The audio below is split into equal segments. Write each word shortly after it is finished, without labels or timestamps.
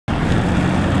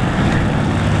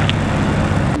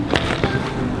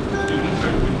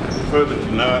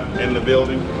not in the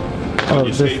building on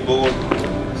your skateboard.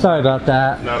 Sorry about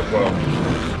that. Not a problem.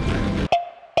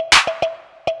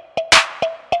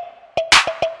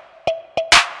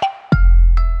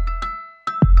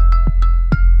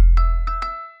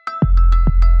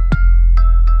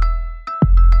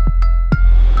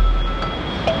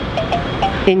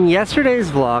 In yesterday's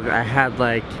vlog, I had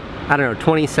like, I don't know,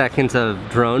 20 seconds of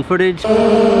drone footage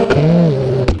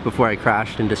before I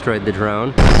crashed and destroyed the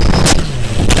drone.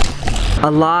 A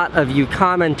lot of you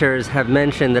commenters have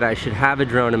mentioned that I should have a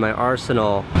drone in my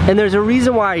arsenal, and there's a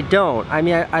reason why I don't. I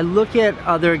mean, I look at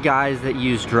other guys that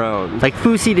use drones. Like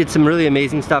Fusi did some really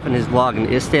amazing stuff in his vlog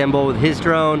in Istanbul with his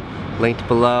drone, linked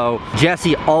below.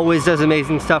 Jesse always does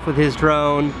amazing stuff with his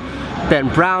drone. Ben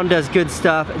Brown does good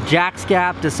stuff.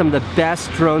 JacksGap does some of the best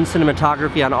drone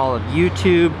cinematography on all of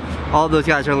YouTube. All of those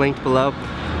guys are linked below.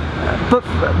 But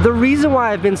the reason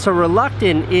why I've been so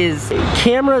reluctant is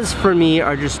cameras for me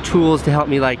are just tools to help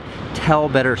me like tell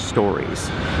better stories.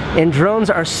 And drones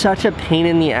are such a pain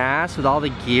in the ass with all the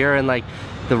gear and like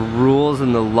the rules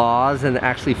and the laws and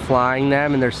actually flying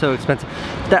them, and they're so expensive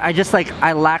that I just like,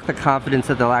 I lack the confidence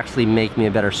that they'll actually make me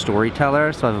a better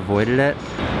storyteller, so I've avoided it.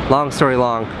 Long story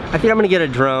long, I think I'm gonna get a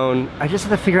drone. I just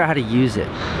have to figure out how to use it.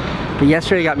 But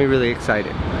yesterday got me really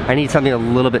excited. I need something a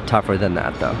little bit tougher than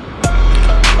that though.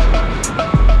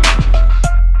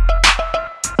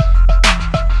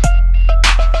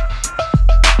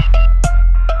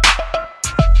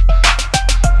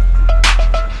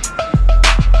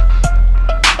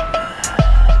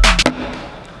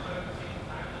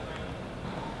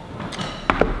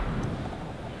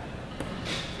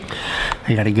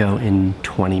 I gotta go in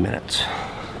 20 minutes.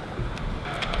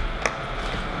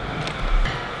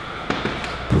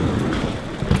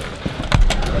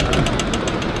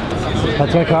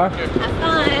 That's my car? Have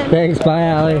fun. Thanks, bye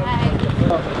Allie. Bye.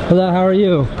 Hello, how are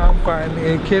you? I'm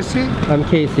fine. Casey? I'm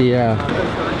Casey, yeah.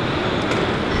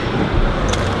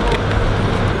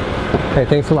 Hey,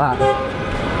 thanks a lot.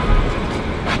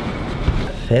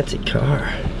 Fancy car.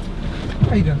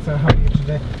 How you doing, sir? How are you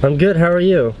today? I'm good, how are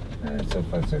you? So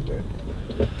far, so good.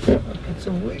 Okay,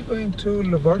 so we're going to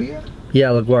LaGuardia? Yeah,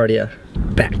 LaGuardia.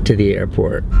 Back to the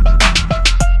airport.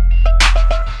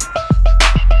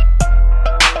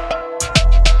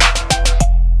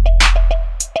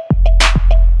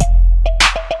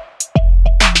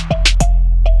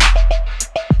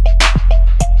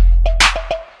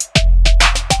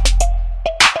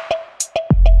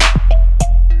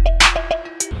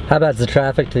 How about the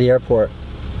traffic to the airport?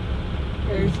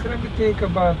 It's going to take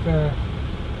about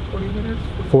 40 minutes?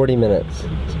 40 minutes.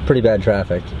 It's pretty bad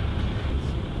traffic.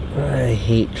 I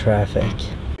hate traffic.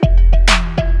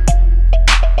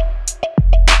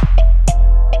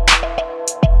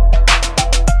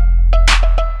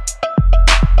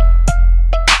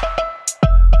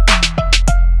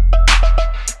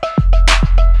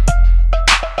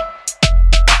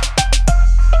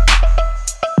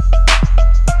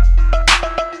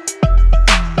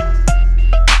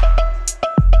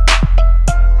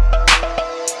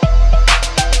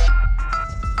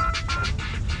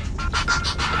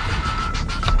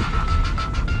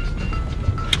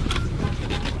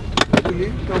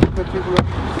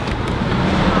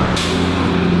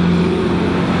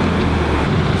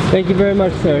 Thank you very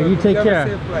much, sir. You take care.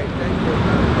 Safe flight. Thank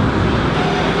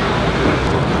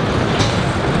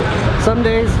you. Some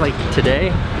days, like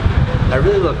today, I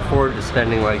really look forward to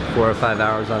spending like 4 or 5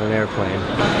 hours on an airplane.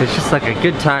 It's just like a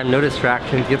good time, no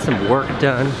distractions, get some work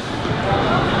done.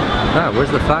 Ah,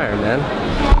 where's the fire, man?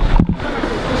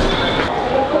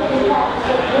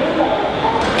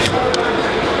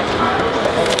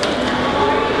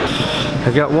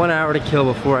 I've got 1 hour to kill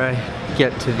before I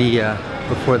get to the,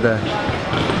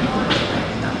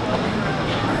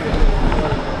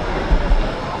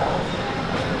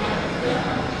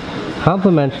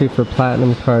 Complimentary for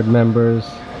Platinum Card members.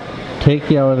 Take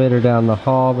the elevator down the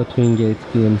hall between gates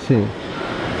B and C.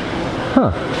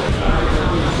 Huh.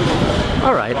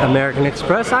 Alright, American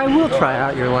Express, I will try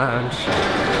out your lounge.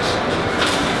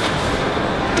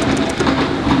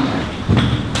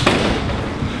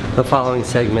 The following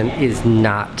segment is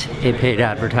not a paid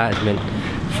advertisement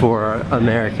for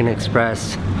American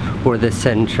Express or the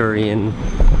Centurion,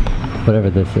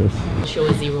 whatever this is. Show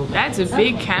a zero. That's a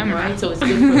big camera. So it's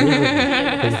good for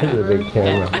This is a big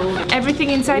camera. Everything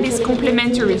inside is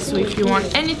complimentary, so if you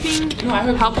want anything,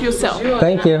 help yourself.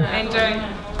 Thank you. Enjoy.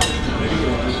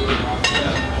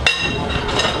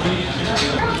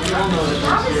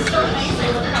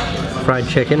 Fried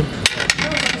chicken,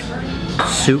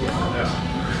 soup,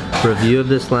 review of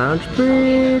this lounge,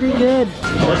 pretty good.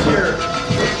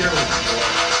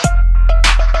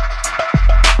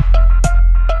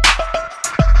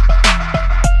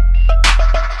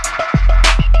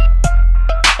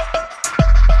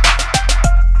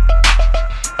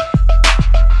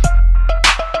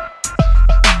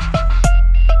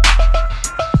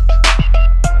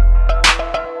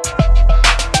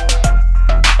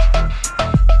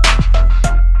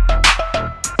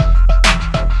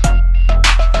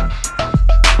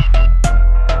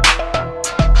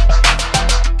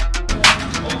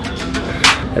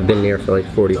 I've been here for like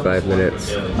 45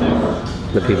 minutes.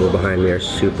 The people behind me are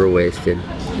super wasted,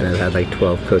 and I've had like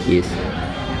 12 cookies.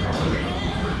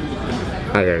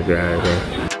 I gotta get out of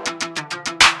here.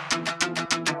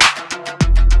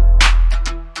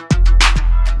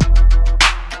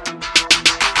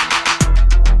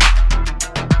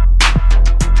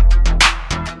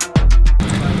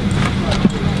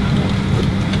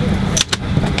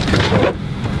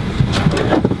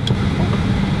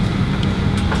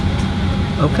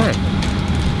 Okay.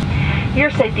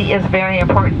 Your safety is very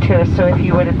important to us, so if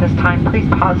you would at this time, please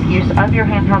pause the use of your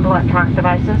handheld electronic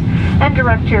devices and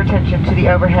direct your attention to the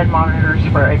overhead monitors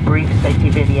for a brief safety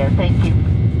video. Thank you.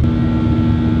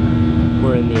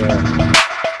 We're in the air.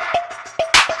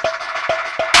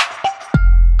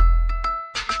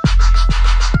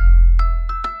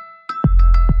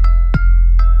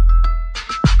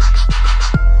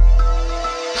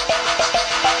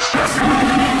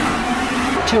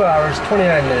 Two hours,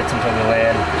 29 minutes until we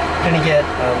land. Gonna get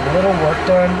a little work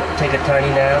done, take a tiny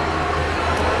nap,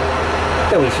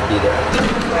 then we should be there.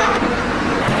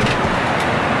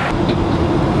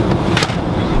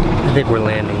 I think we're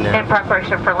landing now. In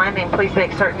preparation for landing, please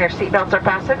make certain your seatbelts are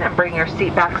fastened and bring your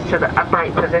seat backs to the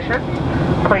upright position.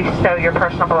 Please stow your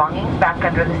personal belongings back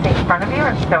under the seat in front of you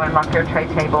and stow and lock your tray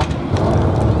table.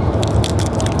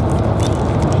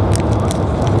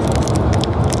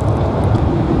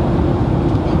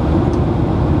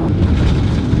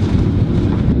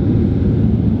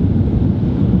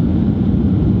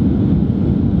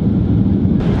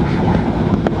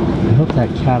 I hope that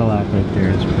Cadillac right there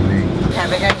is for me.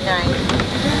 Have a good night.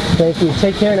 Thank you.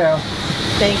 Take care now.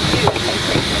 Thank you.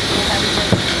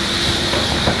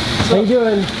 How you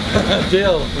doing?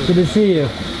 Jill, Good to see you.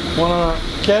 want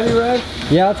a caddy ride?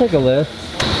 Yeah, I'll take a lift.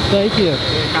 Thank you.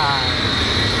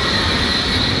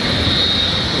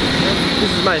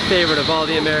 This is my favorite of all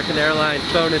the American Airlines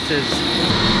bonuses.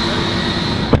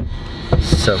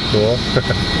 So cool.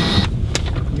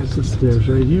 It's the stairs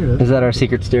right here. Is that our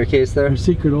secret staircase there? Our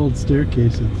secret old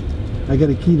staircases. I got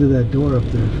a key to that door up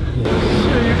there.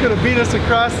 Sure, you could have beat us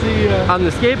across the... On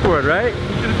the skateboard, right? You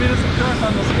could have beat us across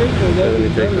on the skateboard. That would be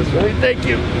better, right? Thank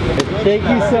you. Thank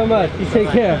you so much. You take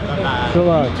care. So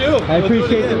long. You too. I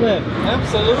appreciate the lift.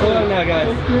 Absolutely. So long now,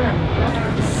 guys.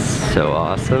 So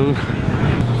awesome.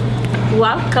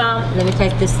 Welcome. Let me try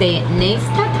to say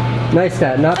Neistat. Nice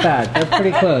stat, not bad. That's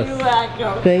pretty close. You're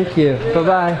welcome. Thank you.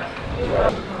 Bye-bye.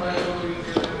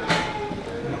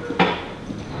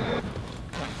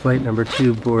 Flight number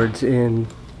 2 boards in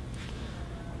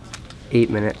 8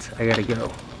 minutes. I gotta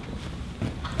go.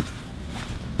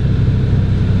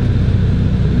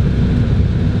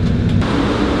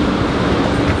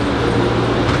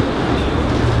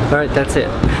 Alright, that's it.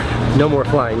 No more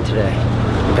flying today.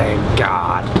 Thank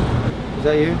God. Is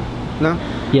that you? No?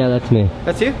 Yeah, that's me.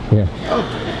 That's you? Yeah. Oh.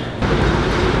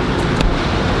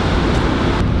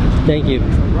 Thank you.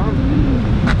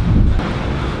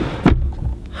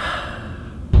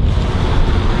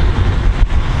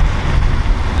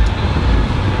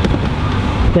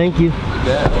 Thank you.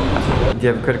 Do you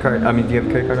have a credit card? I mean, do you have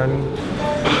a credit card on you?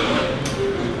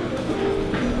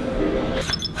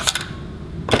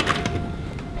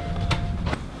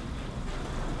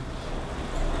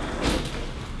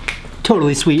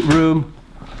 Totally sweet room.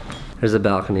 There's a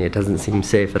balcony. It doesn't seem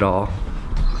safe at all.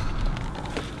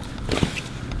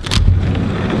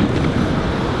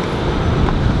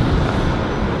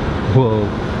 Whoa.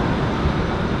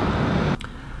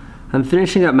 I'm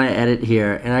finishing up my edit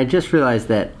here, and I just realized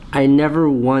that I never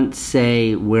once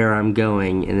say where I'm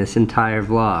going in this entire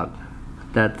vlog.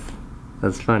 That's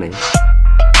funny.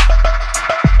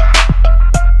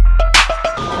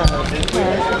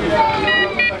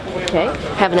 Okay.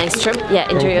 Have a nice trip. Yeah,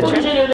 enjoy your trip.